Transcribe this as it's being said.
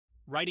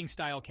Writing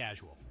Style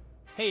Casual.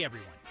 Hey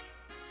everyone!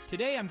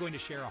 Today I'm going to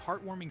share a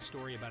heartwarming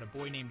story about a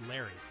boy named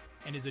Larry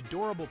and his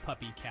adorable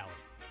puppy, Callie.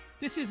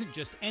 This isn't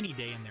just any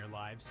day in their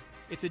lives,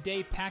 it's a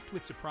day packed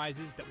with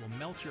surprises that will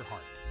melt your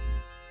heart.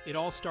 It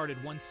all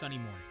started one sunny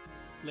morning.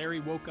 Larry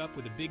woke up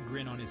with a big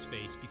grin on his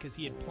face because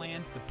he had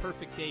planned the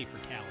perfect day for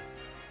Callie.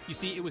 You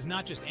see, it was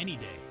not just any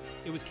day,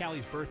 it was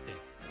Callie's birthday,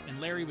 and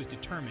Larry was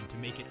determined to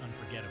make it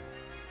unforgettable.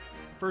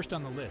 First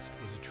on the list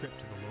was a trip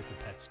to the local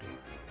pet store.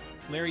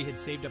 Larry had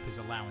saved up his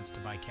allowance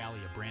to buy Callie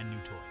a brand new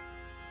toy.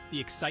 The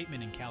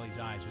excitement in Callie's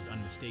eyes was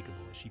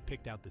unmistakable as she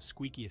picked out the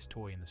squeakiest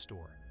toy in the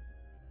store.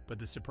 But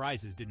the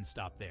surprises didn't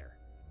stop there.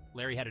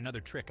 Larry had another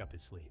trick up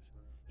his sleeve.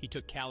 He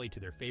took Callie to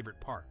their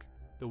favorite park,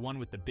 the one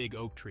with the big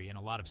oak tree and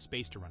a lot of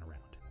space to run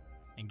around.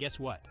 And guess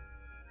what?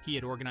 He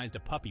had organized a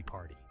puppy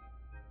party.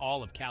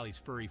 All of Callie's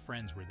furry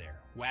friends were there,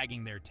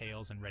 wagging their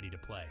tails and ready to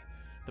play.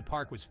 The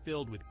park was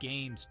filled with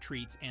games,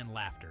 treats, and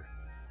laughter.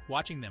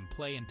 Watching them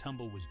play and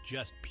tumble was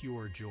just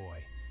pure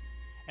joy.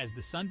 As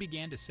the sun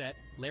began to set,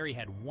 Larry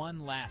had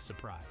one last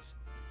surprise.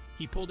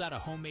 He pulled out a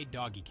homemade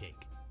doggy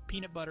cake,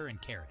 peanut butter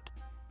and carrot,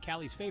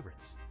 Callie's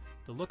favorites.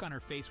 The look on her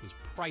face was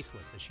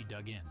priceless as she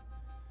dug in.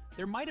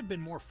 There might have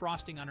been more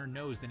frosting on her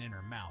nose than in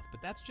her mouth,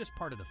 but that's just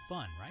part of the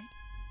fun, right?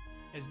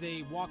 As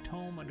they walked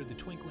home under the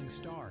twinkling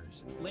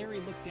stars, Larry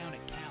looked down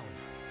at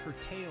Callie, her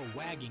tail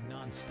wagging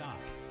non-stop,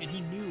 and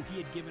he knew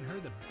he had given her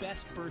the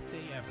best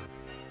birthday ever.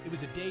 It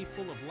was a day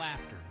full of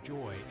laughter,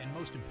 joy, and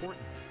most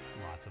importantly,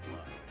 lots of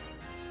love.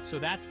 So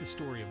that's the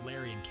story of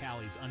Larry and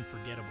Callie's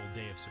unforgettable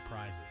day of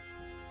surprises.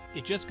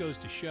 It just goes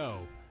to show,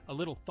 a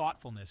little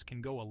thoughtfulness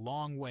can go a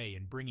long way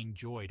in bringing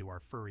joy to our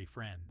furry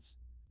friends.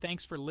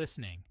 Thanks for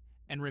listening,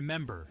 and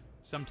remember,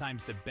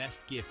 sometimes the best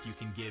gift you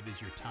can give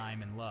is your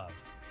time and love.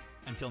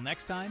 Until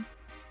next time,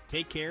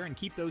 take care and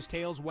keep those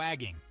tails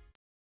wagging.